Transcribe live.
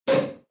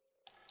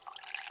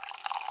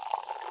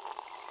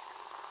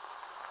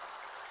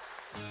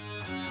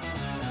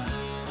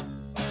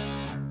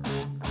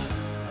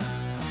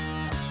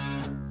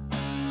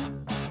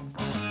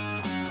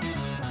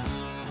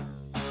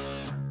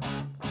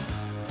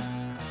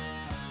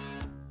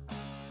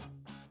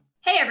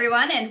Hey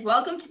everyone, and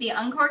welcome to the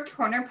Uncorked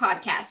Corner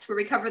podcast, where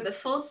we cover the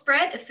full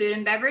spread of food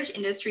and beverage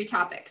industry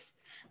topics.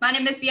 My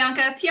name is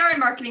Bianca, PR and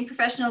marketing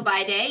professional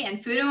by day,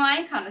 and food and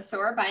wine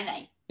connoisseur by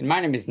night. And my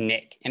name is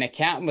Nick, an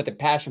accountant with a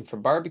passion for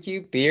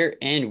barbecue, beer,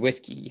 and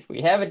whiskey.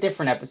 We have a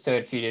different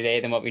episode for you today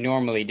than what we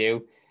normally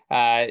do.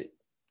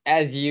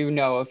 As you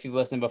know, if you've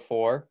listened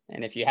before,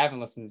 and if you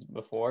haven't listened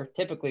before,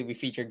 typically we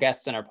feature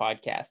guests on our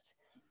podcasts.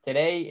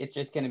 Today, it's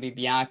just going to be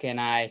Bianca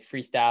and I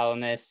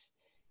freestyling this,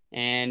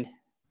 and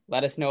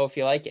let us know if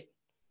you like it.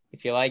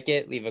 If you like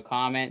it, leave a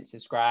comment,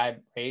 subscribe,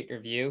 rate,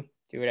 review,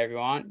 do whatever you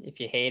want. If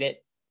you hate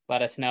it,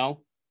 let us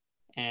know.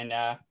 And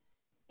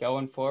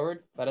going forward,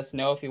 let us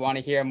know if you want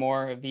to hear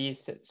more of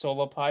these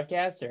solo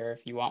podcasts or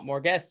if you want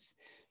more guests.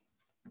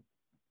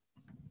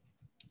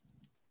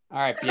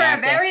 All right, So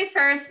Bianca. For our very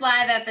first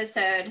live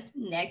episode,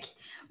 Nick,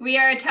 we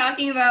are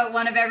talking about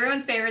one of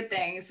everyone's favorite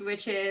things,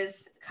 which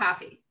is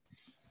coffee.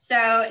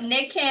 So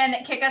Nick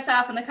can kick us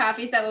off on the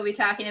coffees that we'll be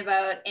talking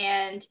about,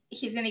 and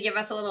he's going to give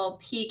us a little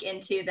peek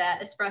into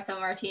that espresso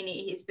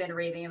martini he's been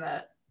raving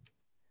about.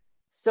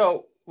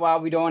 So while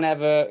we don't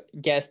have a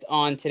guest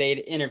on today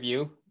to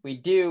interview, we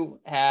do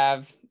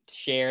have to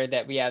share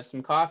that we have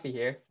some coffee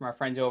here from our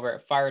friends over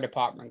at Fire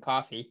Department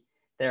Coffee.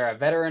 They're a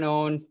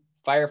veteran-owned,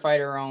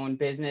 firefighter-owned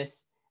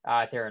business.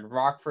 They're in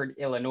Rockford,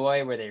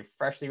 Illinois, where they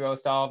freshly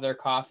roast all of their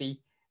coffee.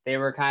 They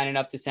were kind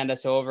enough to send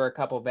us over a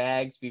couple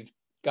bags. We've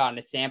gotten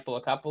to sample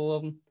a couple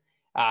of them.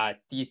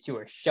 These two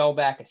are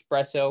Shellback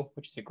Espresso,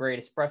 which is a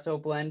great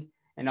espresso blend,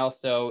 and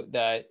also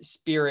the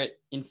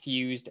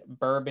spirit-infused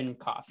bourbon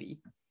coffee.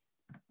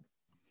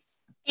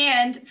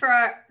 And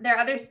for their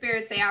other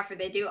spirits they offer,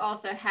 they do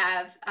also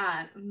have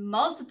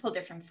multiple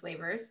different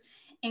flavors,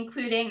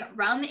 including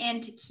rum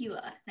and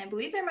tequila. And I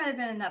believe there might have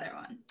been another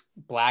one.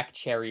 Black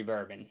cherry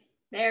bourbon.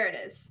 There it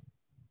is.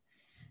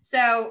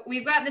 So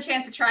we've got the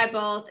chance to try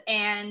both.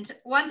 And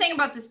one thing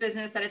about this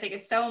business that I think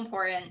is so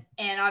important,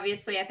 and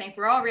obviously I think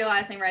we're all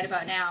realizing right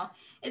about now,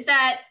 is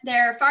that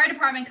their Fire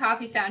Department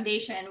Coffee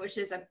Foundation, which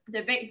is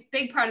the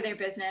big part of their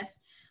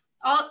business,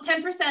 all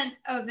 10%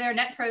 of their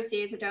net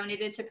proceeds are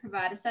donated to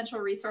provide essential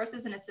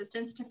resources and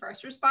assistance to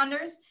first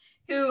responders,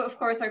 who of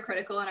course are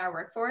critical in our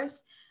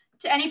workforce,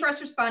 to any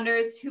first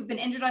responders who've been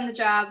injured on the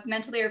job,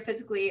 mentally or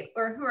physically,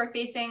 or who are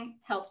facing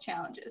health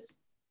challenges.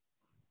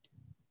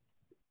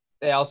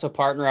 They also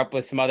partner up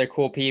with some other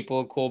cool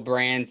people, cool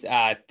brands.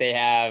 They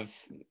have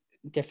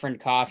different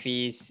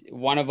coffees.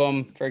 One of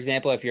them, for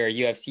example, if you're a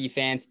UFC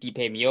fan, Stipe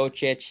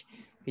Miocic,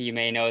 who you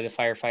may know as a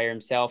firefighter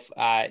himself,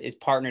 is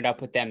partnered up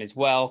with them as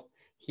well.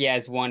 He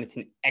has one. It's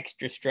an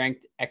extra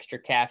strength, extra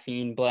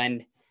caffeine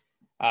blend.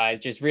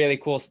 It's just really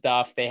cool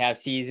stuff. They have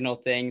seasonal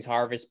things,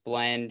 Harvest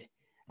Blend.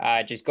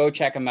 Just go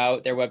check them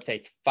out. Their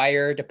website's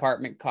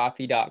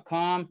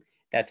firedepartmentcoffee.com.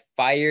 That's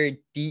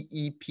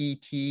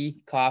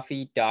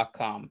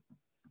firedeptcoffee.com.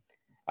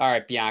 All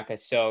right, Bianca.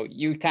 So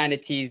you kind of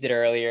teased it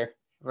earlier.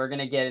 We're going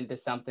to get into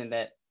something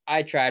that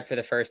I tried for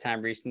the first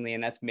time recently,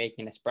 and that's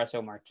making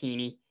espresso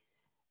martini.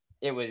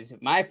 It was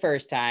my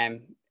first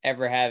time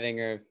ever having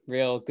a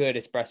real good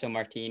espresso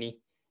martini,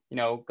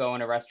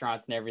 going to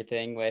restaurants and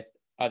everything with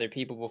other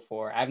people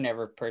before. I've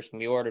never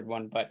personally ordered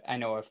one, but I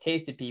know I've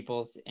tasted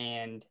people's,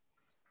 and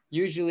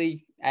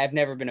usually I've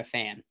never been a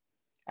fan.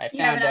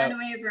 You have an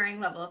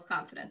unwavering level of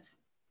confidence.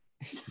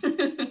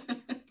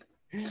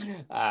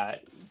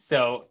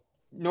 So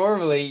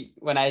normally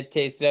when I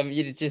taste them,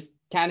 it just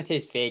kind of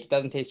tastes fake. It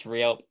doesn't taste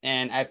real.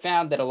 And I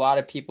found that a lot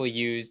of people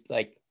use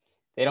they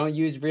don't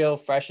use real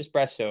fresh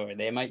espresso, or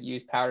they might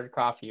use powdered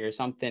coffee or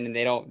something. And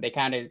they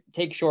kind of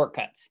take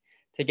shortcuts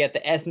to get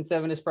the essence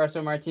of an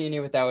espresso martini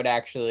without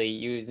actually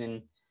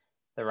using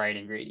the right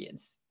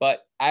ingredients.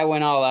 But I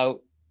went all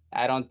out.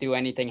 I don't do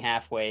anything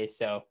halfway.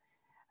 So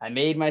I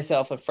made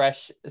myself a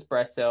fresh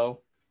espresso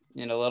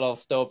in a little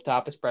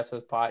stovetop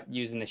espresso pot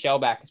using the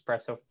Shellback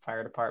Espresso from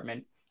Fire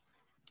Department.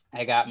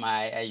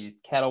 I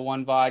used Kettle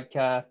One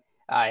vodka.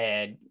 I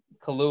had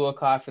Kahlua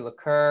coffee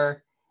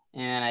liqueur,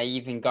 and I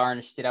even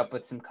garnished it up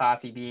with some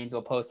coffee beans.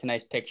 We'll post a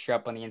nice picture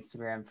up on the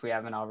Instagram if we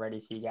haven't already,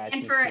 so you guys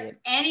can see it. And for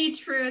any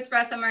true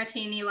espresso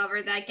martini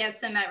lover that gets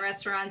them at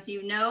restaurants,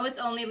 it's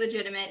only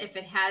legitimate if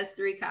it has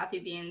 3 coffee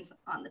beans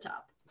on the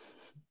top.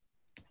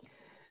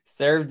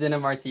 Served in a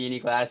martini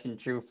glass in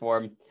true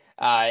form.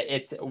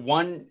 It's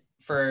one,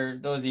 for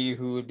those of you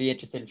who would be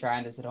interested in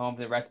trying this at home,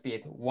 the recipe,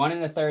 it's 1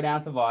 1/3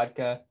 ounce of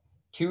vodka,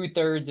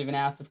 2/3 of an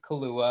ounce of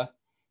Kahlua,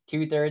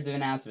 2/3 of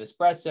an ounce of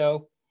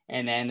espresso,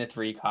 and then the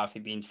 3 coffee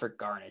beans for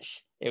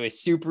garnish. It was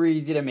super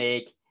easy to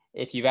make.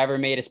 If you've ever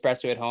made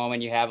espresso at home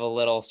and you have a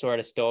little sort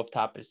of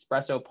stovetop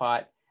espresso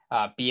pot,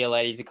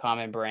 Bialetti is a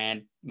common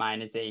brand.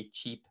 Mine is a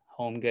cheap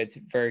home goods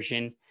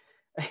version.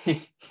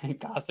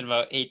 It costs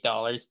about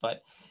 $8,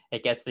 but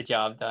it gets the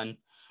job done.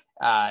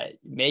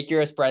 Make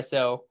your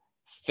espresso,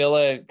 fill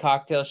a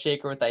cocktail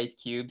shaker with ice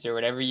cubes or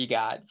whatever you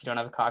got. If you don't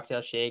have a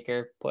cocktail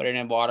shaker, put it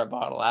in a water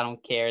bottle. I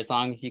don't care, as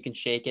long as you can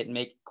shake it and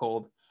make it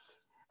cold.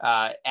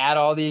 Add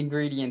all the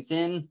ingredients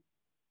in,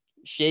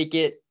 shake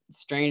it,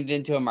 strain it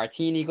into a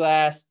martini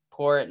glass,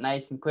 pour it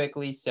nice and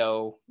quickly.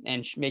 So,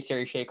 and make sure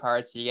you shake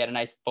hard so you get a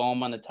nice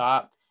foam on the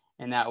top.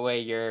 And that way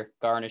your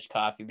garnished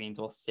coffee beans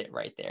will sit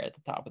right there at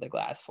the top of the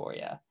glass for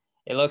you.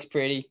 It looks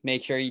pretty.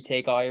 Make sure you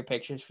take all your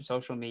pictures for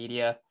social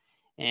media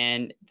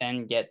and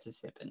then get to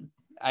sipping.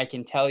 I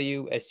can tell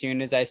you, as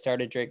soon as I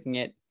started drinking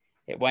it,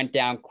 it went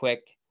down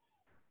quick.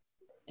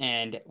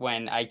 And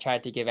when I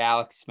tried to give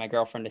Alex, my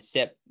girlfriend, a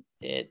sip,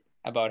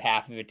 about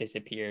half of it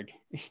disappeared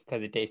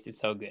because it tasted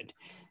so good.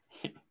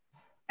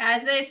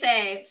 As they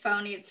say,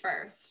 phone eats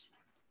first.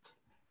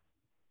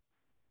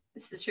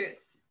 It's the truth.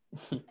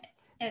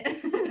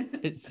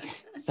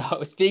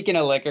 So speaking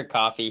of liquor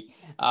coffee,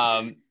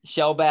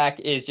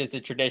 Shellback is just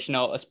a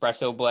traditional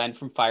espresso blend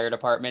from Fire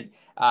Department.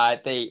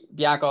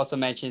 Bianca also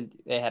mentioned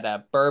they had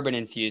a bourbon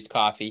infused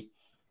coffee.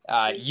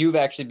 You've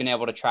actually been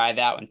able to try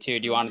that one too.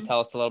 Do you want to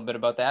tell us a little bit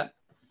about that?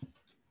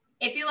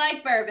 If you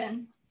like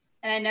bourbon,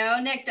 and I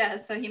know Nick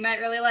does, so he might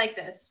really like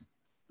this,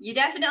 you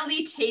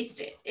definitely taste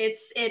it.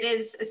 It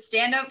is a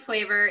stand-up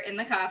flavor in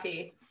the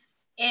coffee.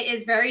 It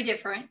is very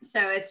different.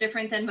 So it's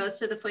different than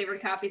most of the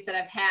flavored coffees that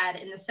I've had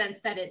in the sense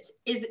that it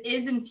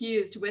is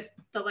infused with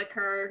the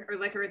liquor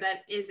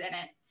that is in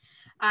it.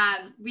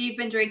 We've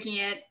been drinking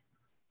it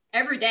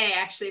every day,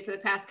 actually, for the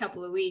past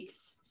couple of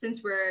weeks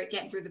since we're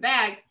getting through the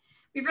bag.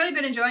 We've really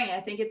been enjoying it.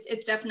 I think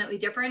it's definitely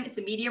different. It's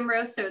a medium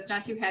roast, so it's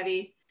not too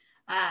heavy.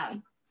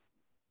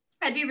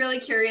 I'd be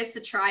really curious to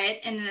try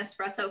it in an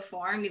espresso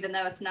form, even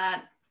though it's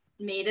not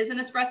made as an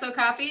espresso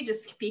coffee,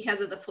 just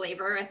because of the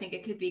flavor. I think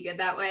it could be good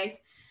that way.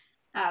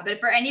 But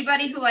for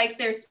anybody who likes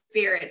their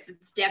spirits,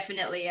 it's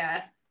definitely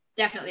a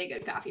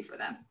good coffee for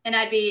them. And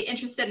I'd be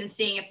interested in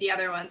seeing if the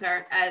other ones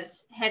are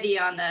as heavy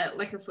on the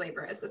liquor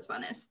flavor as this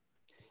one is.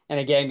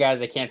 And again,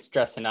 guys, I can't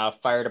stress enough,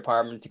 Fire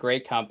Department, it's a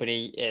great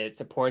company. It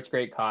supports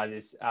great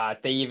causes.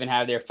 They even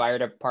have their Fire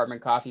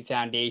Department Coffee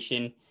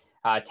Foundation.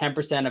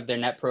 10% of their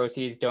net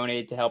proceeds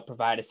donated to help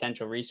provide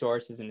essential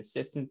resources and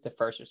assistance to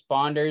first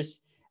responders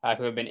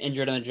who have been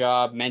injured on the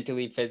job,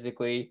 mentally,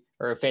 physically,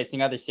 or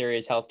facing other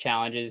serious health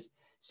challenges.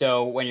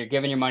 So when you're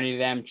giving your money to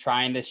them,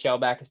 trying this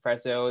Shellback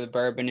Espresso, the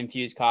bourbon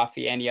infused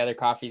coffee, any other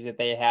coffees that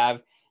they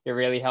have, you're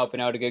really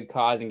helping out a good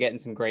cause and getting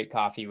some great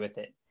coffee with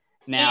it.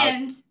 Now,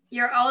 and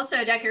you're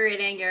also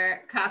decorating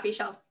your coffee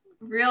shelf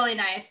really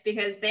nice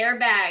because their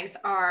bags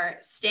are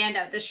stand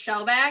up. The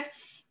Shellback,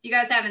 if you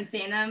guys haven't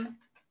seen them,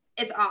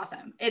 it's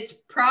awesome. It's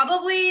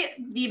probably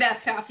the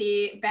best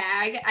coffee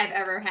bag I've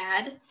ever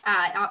had,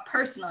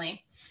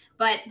 personally,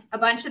 but a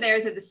bunch of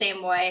theirs are the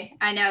same way.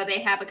 I know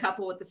they have a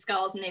couple with the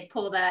skulls and they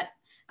pull that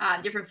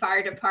different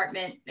Fire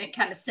Department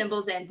kind of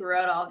symbols in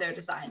throughout all of their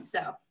designs.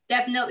 So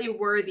definitely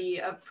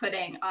worthy of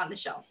putting on the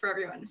shelf for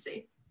everyone to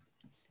see.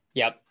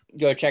 Yep.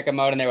 Go check them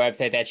out on their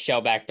website. That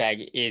Shellback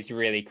bag is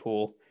really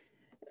cool.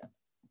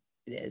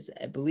 There's,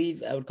 I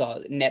believe I would call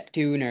it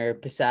Neptune or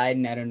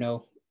Poseidon. I don't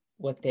know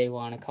what they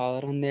want to call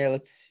it on there.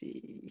 Let's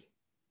see.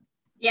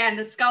 Yeah, and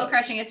the skull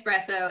crushing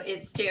espresso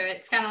is too.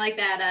 It's kind of like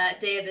that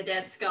Day of the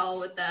Dead skull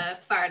with the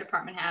Fire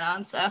Department hat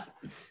on. So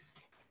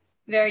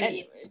very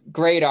neat.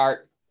 Great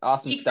art.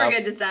 Awesome Speak stuff. for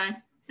good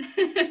design.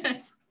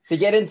 To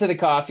get into the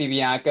coffee,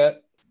 Bianca,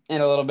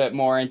 and a little bit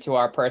more into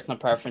our personal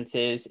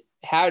preferences,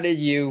 how did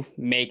you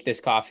make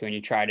this coffee when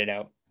you tried it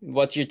out?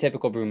 What's your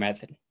typical brew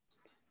method?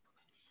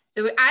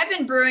 So I've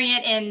been brewing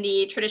it in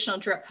the traditional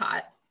drip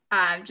pot,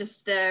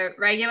 just the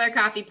regular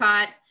coffee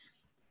pot.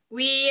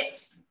 Neither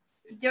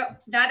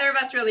of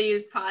us really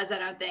use pods, I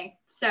don't think.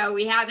 So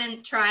we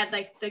haven't tried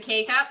like the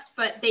K-cups,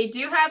 but they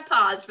do have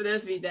pods for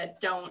those of you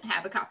that don't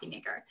have a coffee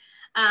maker.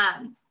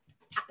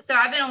 So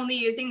I've been only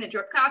using the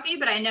drip coffee,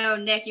 but I know,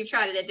 Nick, you've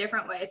tried it a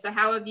different way. So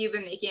how have you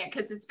been making it?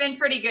 Because it's been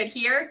pretty good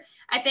here.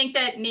 I think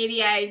that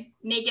maybe I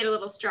make it a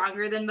little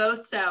stronger than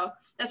most. So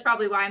that's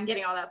probably why I'm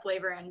getting all that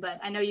flavor in, but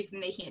I know you've been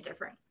making it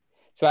different.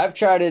 So I've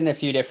tried it in a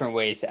few different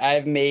ways.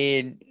 I've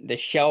made the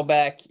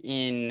Shellback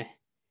in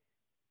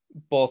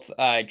both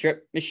a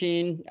drip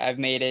machine. I've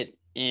made it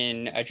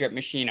in a drip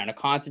machine on a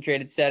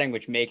concentrated setting,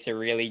 which makes a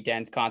really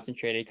dense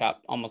concentrated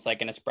cup, almost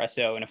like an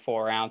espresso in a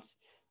 4-ounce.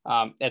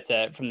 That's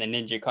from the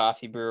Ninja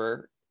Coffee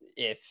Brewer,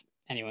 if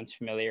anyone's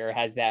familiar or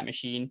has that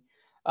machine.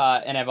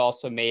 And I've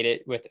also made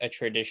it with a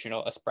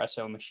traditional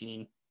espresso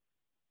machine.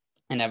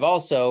 And I've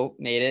also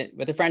made it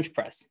with a French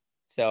press.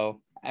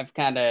 So I've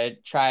kind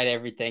of tried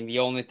everything. The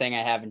only thing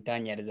I haven't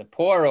done yet is a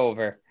pour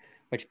over,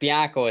 which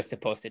Bianca was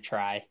supposed to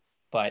try,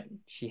 but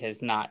she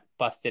has not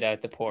busted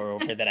out the pour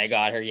over that I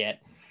got her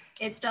yet.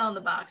 It's still in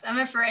the box. I'm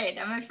afraid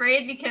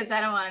because I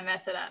don't want to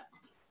mess it up.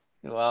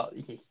 Well,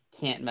 you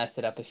can't mess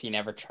it up if you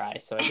never try.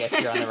 So I guess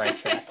you're on the right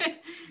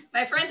track.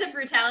 My friends at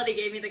Brutality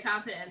gave me the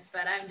confidence,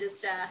 but I'm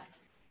just,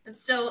 I'm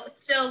still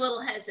a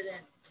little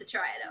hesitant to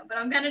try it out, but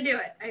I'm going to do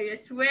it. I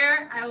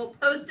swear I will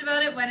post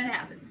about it when it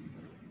happens.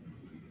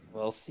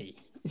 We'll see.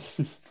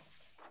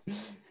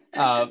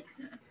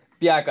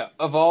 Bianca,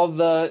 of all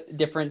the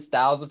different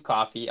styles of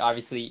coffee,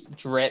 obviously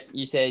drip,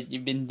 you said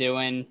you're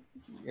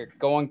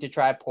going to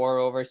try pour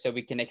over, so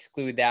we can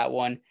exclude that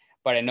one.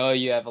 But I know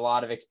you have a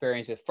lot of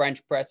experience with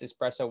French press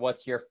espresso.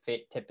 What's your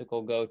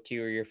typical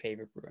go-to or your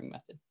favorite brewing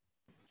method?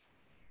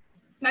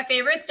 My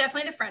favorite's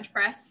definitely the French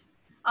press.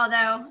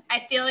 Although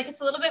I feel like it's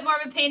a little bit more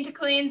of a pain to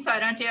clean, so I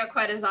don't do it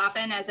quite as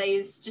often as I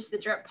use just the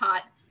drip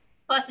pot.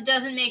 Plus, it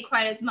doesn't make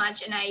quite as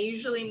much, and I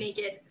usually make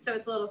it so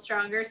it's a little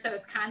stronger, so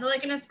it's kind of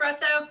like an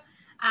espresso.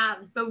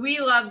 But we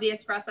love the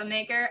espresso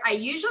maker. I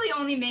usually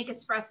only make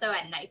espresso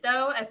at night,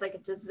 though, as like a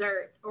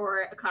dessert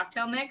or a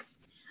cocktail mix.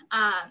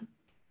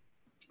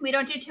 We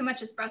don't do too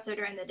much espresso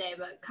during the day,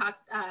 but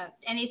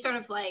any sort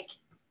of like,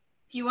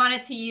 if you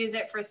wanted to use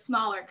it for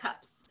smaller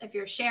cups, if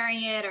you're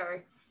sharing it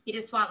or you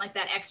just want like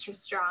that extra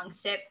strong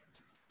sip,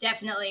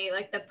 definitely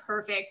like the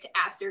perfect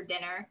after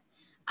dinner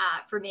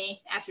for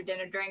me, after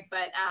dinner drink.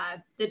 But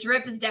the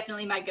drip is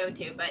definitely my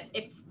go-to. But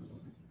if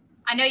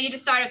I know you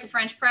just started with the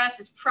French press,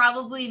 it's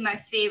probably my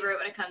favorite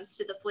when it comes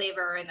to the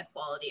flavor and the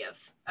quality of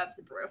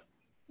the brew.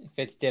 If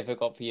it's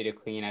difficult for you to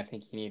clean, I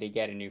think you need to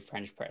get a new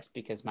French press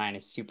because mine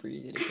is super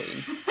easy to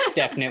clean.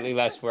 Definitely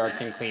less work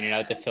than cleaning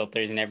out the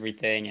filters and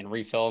everything and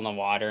refilling the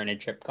water in a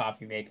drip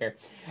coffee maker.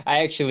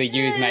 I actually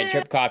use my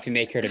drip coffee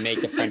maker to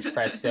make the French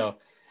press, so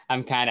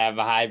I'm kind of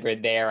a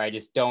hybrid there. I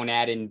just don't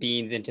add in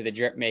beans into the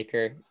drip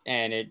maker,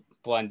 and it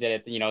blends it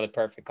at the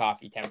perfect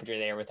coffee temperature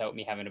there without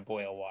me having to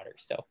boil water.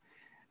 So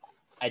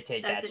I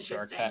take that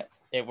shortcut.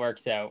 It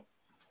works out.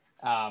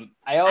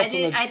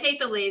 I take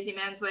the lazy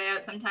man's way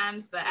out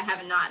sometimes, but I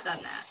have not done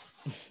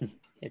that.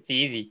 It's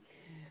easy.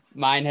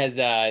 Mine has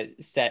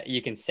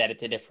you can set it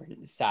to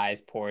different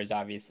size pours,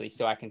 obviously.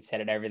 So I can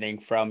set it everything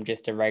from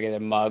just a regular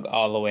mug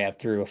all the way up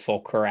through a full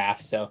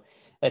carafe. So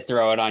I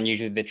throw it on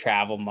usually the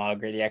travel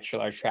mug or the extra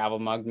large travel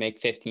mug, make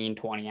 15,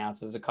 20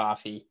 ounces of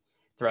coffee,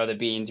 throw the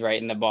beans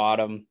right in the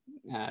bottom,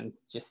 and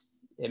just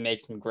it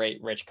makes some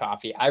great rich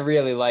coffee. I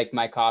really like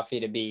my coffee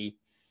to be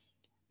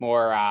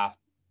more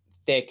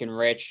thick and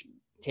rich.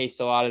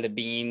 Taste a lot of the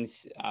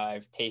beans.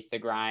 I've tasted the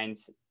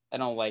grinds. I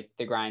don't like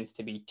the grinds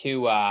to be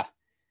too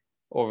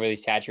overly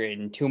saturated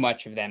and too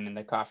much of them in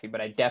the coffee,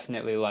 but I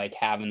definitely like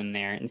having them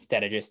there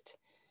instead of just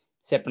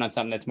sipping on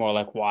something that's more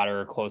like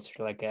water or closer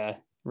to like a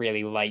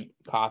really light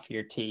coffee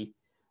or tea.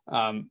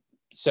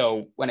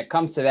 So when it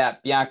comes to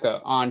that,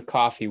 Bianca, on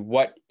coffee,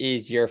 what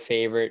is your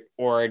favorite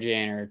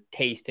origin or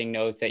tasting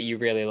notes that you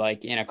really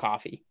like in a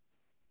coffee?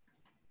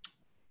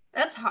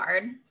 That's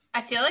hard.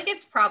 I feel like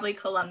it's probably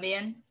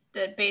Colombian,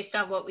 based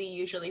on what we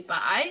usually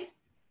buy,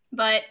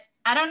 but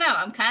I don't know.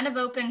 I'm kind of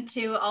open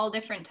to all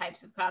different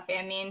types of coffee.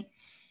 I mean,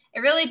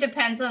 it really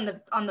depends on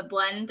the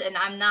blend, and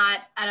I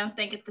don't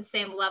think at the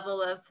same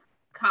level of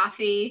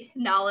coffee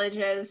knowledge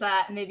as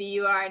maybe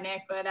you are,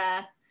 Nick, but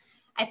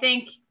I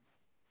think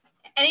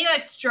any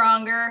like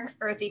stronger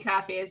earthy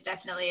coffee is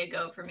definitely a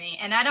go for me.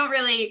 And I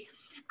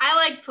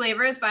like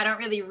flavors, but I don't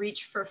really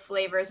reach for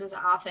flavors as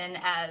often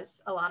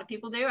as a lot of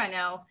people do. I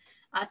know,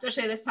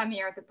 especially this time of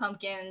year with the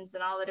pumpkins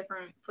and all the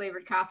different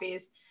flavored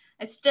coffees,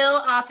 I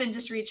still often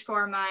just reach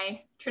for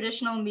my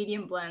traditional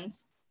medium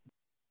blends.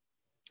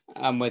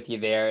 I'm with you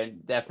there.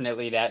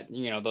 Definitely that,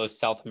 those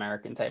South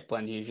American type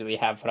blends usually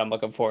have what I'm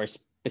looking for,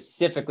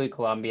 specifically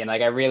Colombian.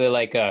 Like I really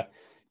like a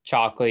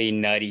chocolatey,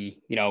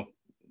 nutty,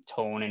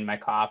 tone in my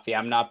coffee.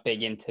 I'm not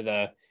big into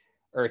the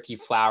earthy,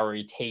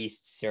 flowery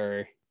tastes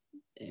or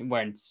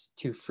when it's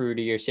too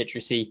fruity or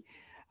citrusy.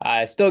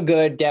 Still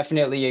good.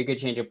 Definitely a good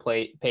change of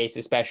pace,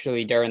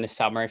 especially during the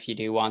summer if you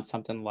do want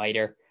something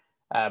lighter.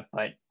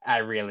 But I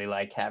really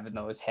like having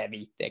those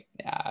heavy, thick,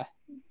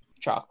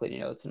 chocolatey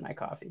notes in my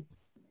coffee.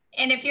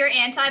 And if you're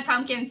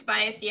anti-pumpkin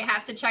spice, you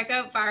have to check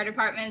out Fire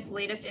Department's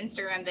latest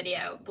Instagram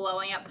video,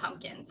 blowing up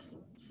pumpkins.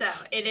 So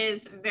it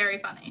is very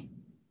funny.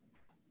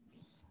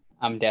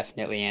 I'm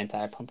definitely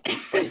anti-pumpkin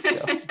spice.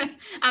 So.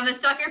 I'm a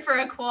sucker for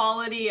a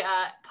quality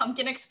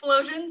pumpkin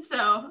explosion.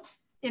 So,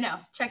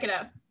 check it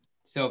out.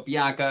 So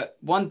Bianca,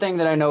 one thing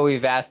that I know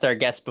we've asked our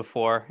guests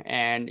before,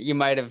 and you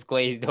might have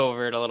glazed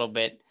over it a little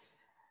bit.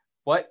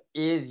 What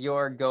is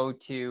your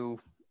go-to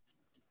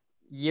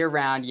year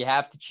round? You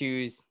have to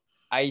choose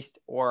iced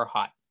or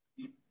hot.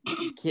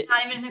 You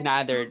can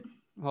either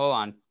hold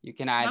on. You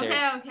can either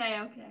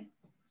okay.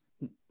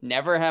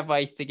 Never have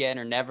iced again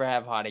or never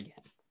have hot again.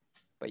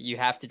 But you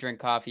have to drink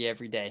coffee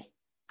every day.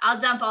 I'll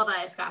dump all the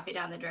iced coffee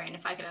down the drain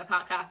if I could have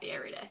hot coffee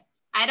every day.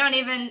 I don't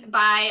even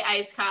buy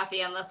iced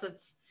coffee unless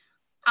it's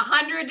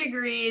 100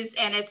 degrees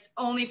and it's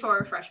only for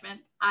refreshment.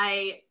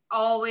 I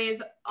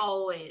always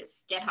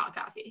get hot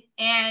coffee.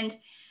 And,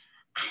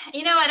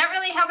 I don't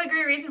really have a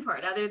great reason for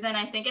it other than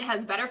I think it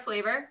has better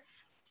flavor.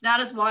 It's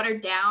not as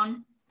watered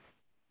down.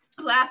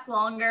 It lasts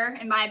longer,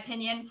 in my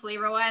opinion,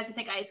 flavor-wise. I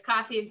think iced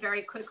coffee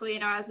very quickly,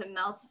 as it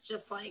melts,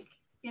 just like,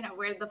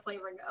 where did the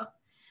flavor go?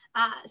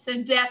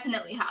 So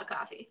definitely hot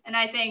coffee. And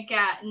I think,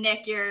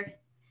 Nick,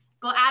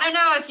 I don't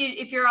know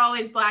if you're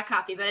always black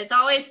coffee, but it's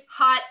always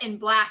hot and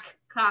black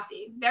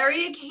coffee.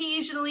 Very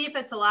occasionally, if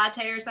it's a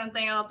latte or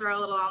something, I'll throw a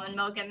little almond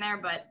milk in there,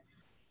 but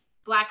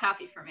black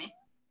coffee for me.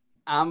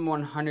 I'm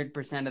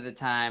 100% of the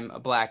time a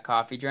black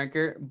coffee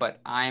drinker,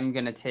 but I'm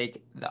going to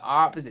take the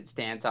opposite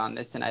stance on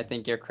this. And I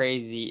think you're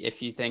crazy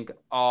if you think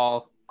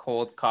all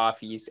cold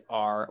coffees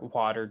are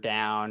watered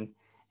down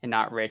and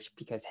not rich,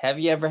 because have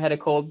you ever had a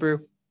cold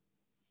brew?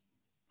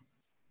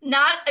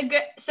 Not a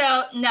good,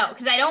 so no,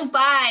 because I don't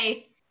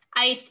buy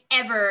iced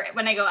ever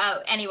when I go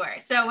out anywhere.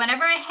 So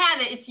whenever I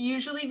have it, it's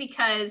usually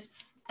because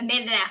I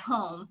made it at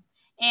home.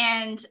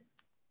 And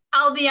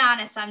I'll be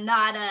honest, I'm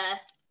not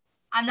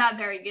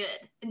very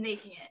good in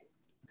making it.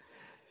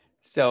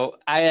 So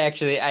I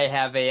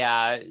have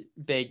a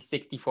big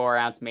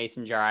 64-ounce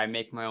mason jar. I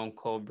make my own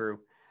cold brew.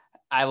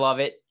 I love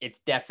it. It's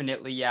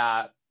definitely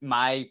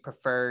my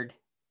preferred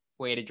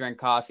way to drink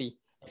coffee.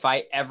 If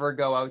I ever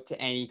go out to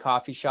any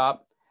coffee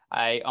shop,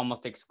 I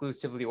almost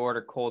exclusively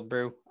order cold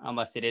brew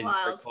unless it is very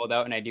Wild. cold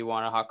out and I do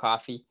want a hot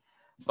coffee.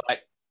 But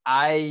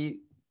I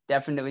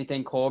definitely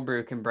think cold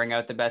brew can bring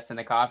out the best in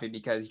the coffee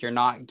because you're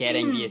not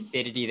getting the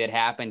acidity that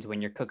happens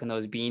when you're cooking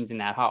those beans in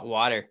that hot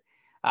water.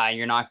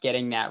 You're not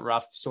getting that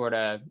rough sort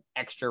of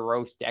extra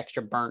roast,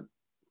 extra burnt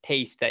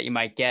taste that you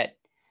might get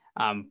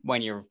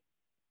when you're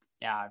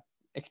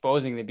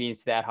exposing the beans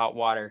to that hot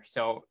water.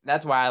 So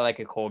that's why I like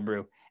a cold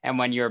brew. And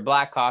when you're a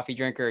black coffee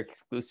drinker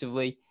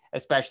exclusively,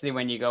 especially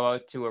when you go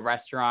out to a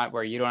restaurant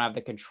where you don't have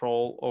the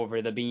control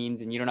over the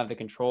beans and you don't have the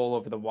control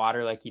over the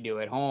water like you do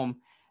at home,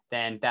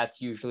 then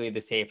that's usually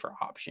the safer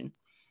option.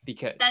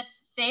 Because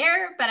that's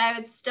fair, but I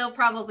would still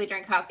probably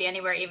drink coffee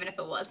anywhere, even if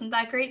it wasn't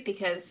that great,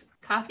 because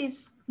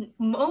coffee's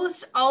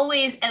most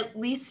always at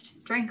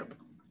least drinkable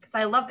because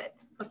I love it.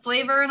 The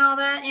flavor and all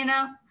that, you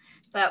know?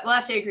 But we'll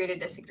have to agree to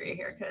disagree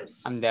here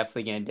because I'm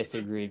definitely going to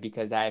disagree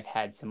because I've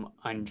had some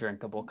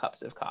undrinkable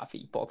cups of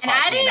coffee, both and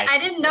hot and iced. I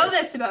didn't know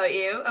this about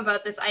you,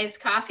 about this iced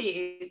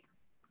coffee.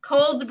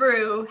 Cold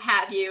brew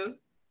have you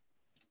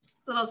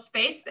little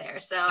space there.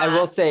 So I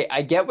will say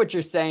I get what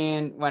you're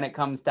saying when it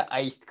comes to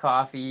iced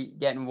coffee,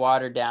 getting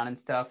watered down and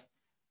stuff.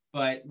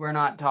 But we're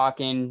not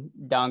talking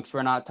Dunks.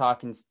 We're not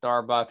talking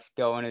Starbucks,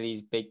 going to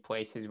these big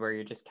places where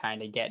you're just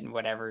kind of getting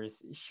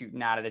whatever's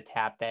shooting out of the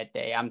tap that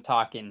day. I'm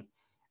talking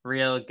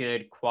real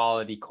good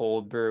quality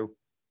cold brew.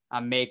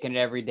 I'm making it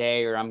every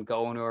day, or I'm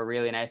going to a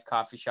really nice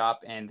coffee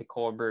shop and the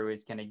cold brew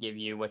is going to give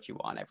you what you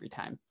want every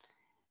time.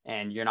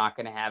 And you're not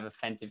going to have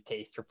offensive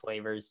taste or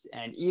flavors.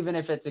 And even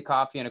if it's a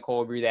coffee and a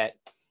cold brew that,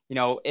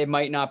 it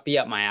might not be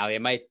up my alley.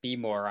 It might be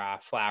more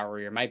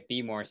flowery or might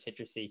be more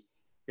citrusy.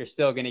 You're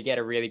still going to get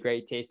a really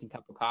great tasting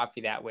cup of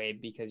coffee that way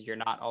because you're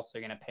not also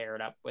going to pair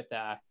it up with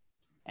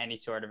any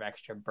sort of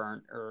extra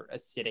burnt or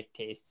acidic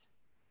tastes.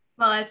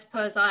 Well, I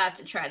suppose I'll have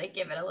to try to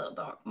give it a little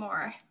bit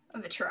more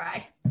of a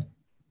try.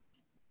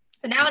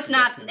 But now it's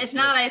not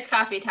iced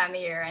coffee time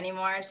of year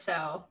anymore,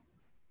 so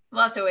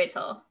we'll have to wait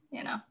till,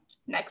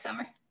 next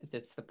summer.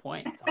 That's the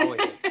point.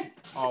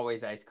 It's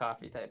always iced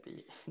coffee type of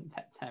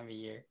that time of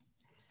year.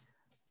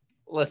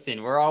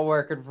 Listen, we're all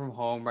working from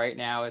home right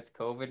now. It's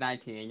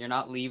COVID-19. You're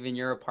not leaving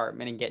your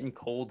apartment and getting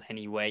cold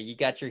anyway. You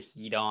got your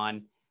heat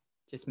on.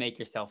 Just make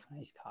yourself a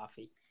nice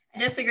coffee. I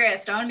disagree. I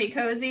still want to be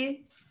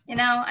cozy.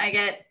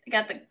 I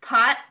got the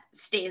pot,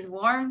 stays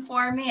warm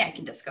for me. I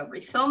can just go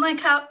refill my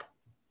cup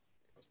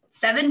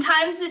 7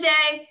 times a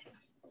day.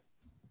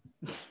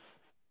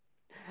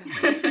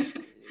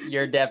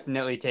 You're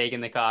definitely taking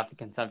the coffee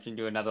consumption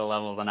to another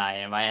level than I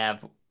am. I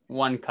have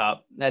 1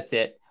 cup. That's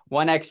it.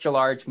 1 extra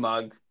large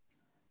mug.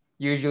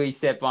 Usually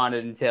sip on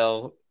it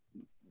until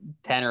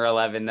 10 or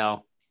 11,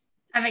 though.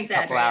 I'm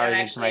exaggerating. Hours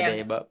into my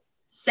day, but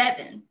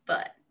 7,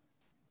 but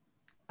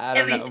I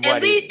don't know.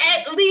 At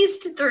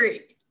least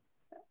 3.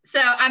 So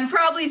I'm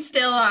probably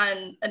still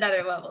on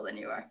another level than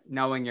you are.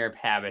 Knowing your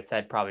habits,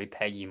 I'd probably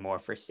peg you more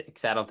for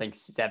 6. I don't think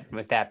 7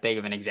 was that big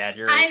of an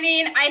exaggeration. I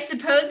mean, I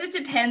suppose it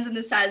depends on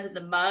the size of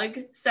the mug.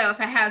 So if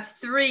I have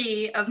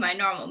 3 of my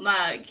normal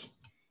mug,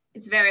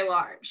 it's very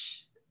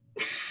large.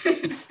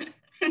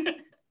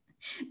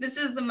 This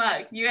is the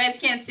mug. You guys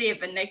can't see it,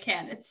 but Nick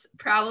can. It's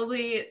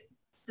probably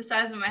the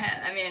size of my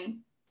head. I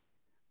mean,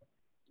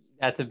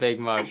 that's a big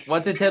mug.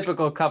 What's a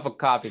typical cup of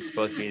coffee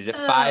supposed to be? Is it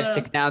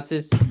 5-6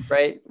 ounces,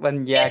 right?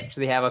 When you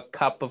actually have a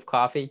cup of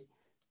coffee?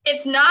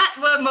 It's not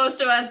what most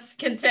of us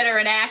consider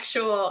an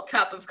actual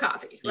cup of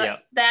coffee. Yeah,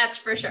 that's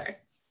for sure.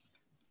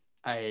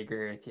 I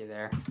agree with you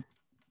there.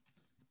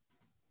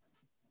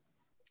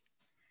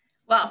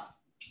 Well,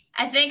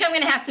 I think I'm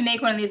going to have to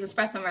make one of these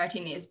espresso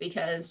martinis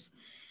because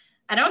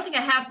I don't think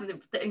I have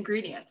the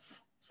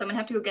ingredients. So I'm going to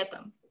have to go get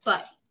them.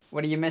 But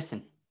what are you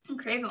missing? I'm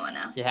craving one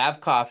now. You have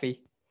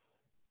coffee.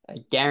 I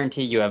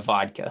guarantee you have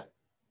vodka.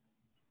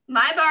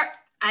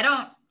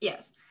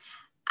 Yes.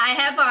 I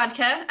have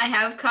vodka. I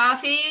have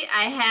coffee.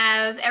 I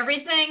have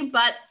everything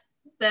but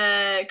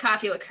the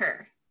coffee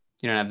liqueur.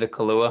 You don't have the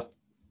Kahlua?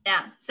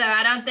 Yeah. So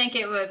I don't think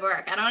it would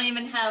work. I don't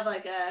even have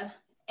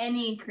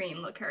any cream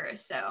liqueur.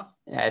 So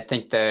yeah, I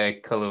think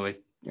the Kahlua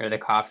or the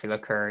coffee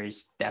liqueur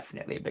is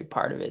definitely a big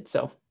part of it.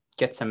 So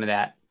get some of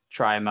that.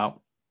 Try them out.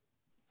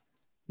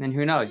 And then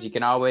who knows? You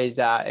can always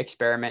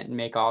experiment and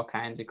make all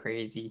kinds of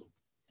crazy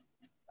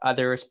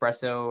other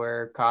espresso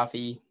or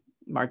coffee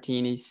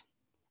martinis.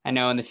 I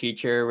know in the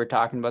future we're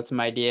talking about some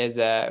ideas.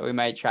 We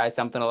might try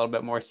something a little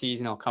bit more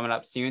seasonal coming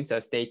up soon.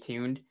 So stay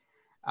tuned.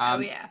 Oh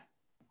yeah.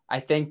 I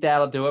think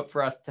that'll do it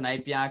for us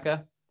tonight,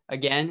 Bianca.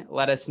 Again,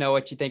 let us know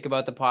what you think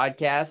about the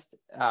podcast.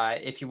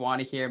 If you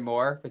want to hear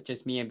more with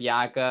just me and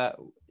Bianca,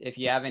 if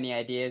you have any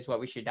ideas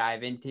what we should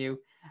dive into,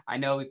 I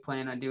know we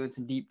plan on doing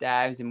some deep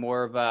dives and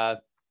more of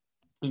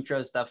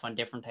intro stuff on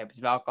different types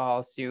of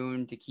alcohol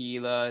soon: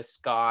 tequila,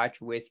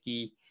 scotch,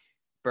 whiskey,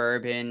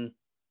 bourbon,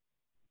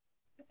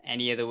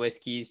 any of the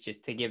whiskeys,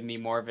 just to give me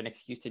more of an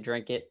excuse to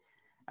drink it.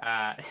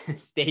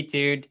 Stay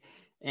tuned,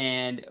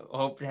 and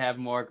hope to have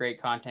more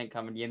great content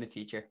coming to you in the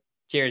future.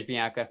 Cheers,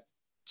 Bianca.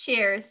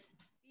 Cheers.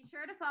 Be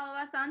sure to follow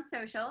us on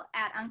social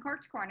at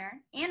Uncorked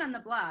Corner and on the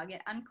blog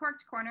at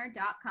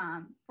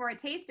uncorkedcorner.com for a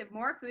taste of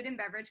more food and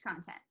beverage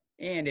content.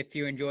 And if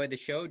you enjoyed the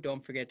show,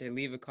 don't forget to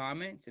leave a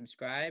comment,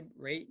 subscribe,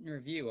 rate, and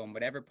review on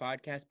whatever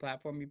podcast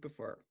platform you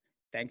prefer.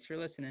 Thanks for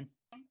listening.